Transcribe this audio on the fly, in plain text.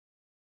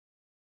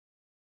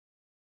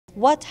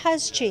What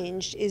has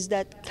changed is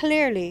that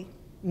clearly,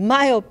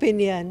 my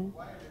opinion,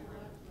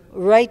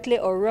 rightly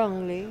or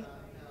wrongly,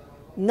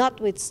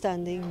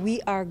 notwithstanding,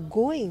 we are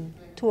going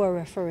to a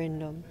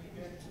referendum.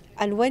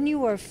 And when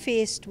you are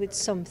faced with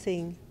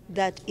something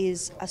that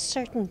is a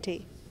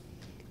certainty,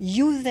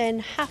 you then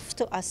have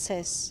to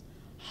assess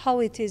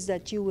how it is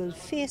that you will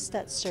face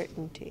that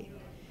certainty.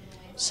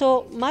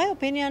 So my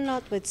opinion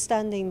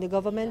notwithstanding, the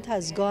government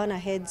has gone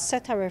ahead,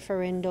 set a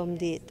referendum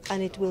date,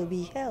 and it will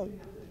be held.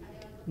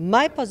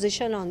 My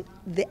position on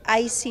the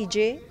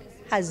ICJ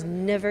has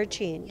never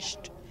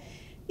changed.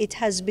 It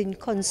has been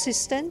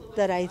consistent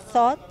that I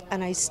thought,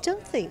 and I still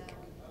think,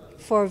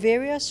 for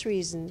various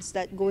reasons,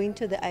 that going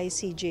to the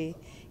ICJ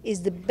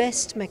is the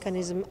best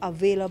mechanism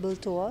available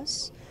to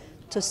us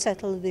to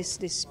settle this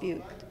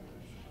dispute.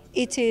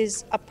 It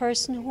is a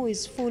person who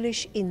is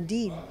foolish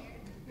indeed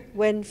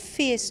when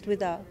faced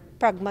with a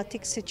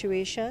pragmatic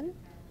situation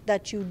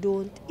that you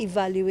don't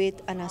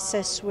evaluate and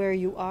assess where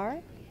you are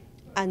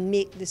and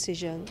make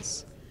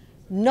decisions.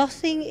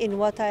 Nothing in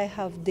what I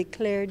have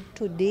declared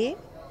today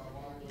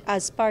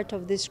as part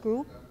of this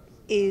group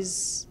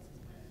is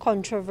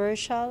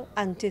controversial,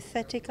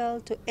 antithetical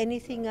to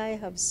anything I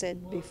have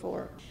said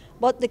before.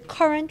 But the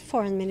current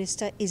foreign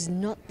minister is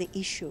not the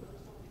issue.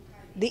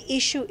 The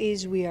issue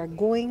is we are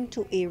going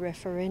to a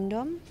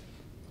referendum.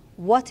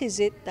 What is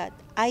it that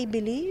I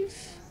believe?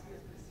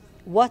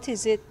 What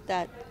is it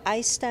that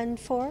I stand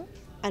for?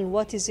 And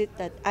what is it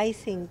that I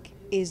think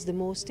is the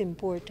most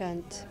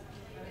important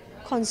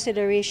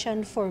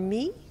consideration for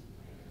me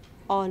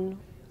on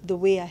the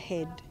way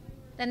ahead?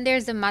 Then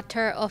there's the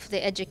matter of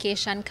the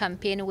education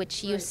campaign,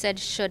 which you said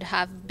should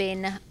have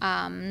been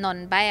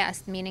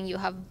non-biased, meaning you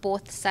have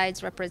both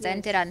sides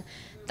represented, and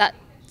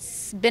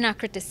that's been a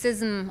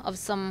criticism of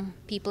some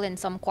people in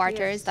some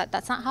quarters that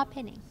that's not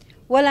happening.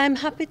 Well, I'm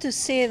happy to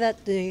say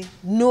that the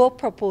no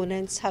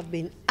proponents have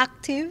been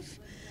active,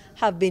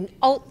 have been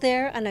out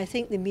there, and I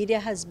think the media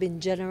has been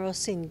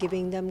generous in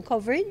giving them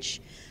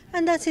coverage,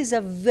 and that is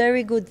a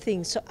very good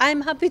thing. So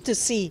I'm happy to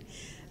see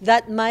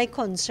that my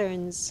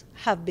concerns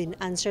have been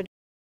answered.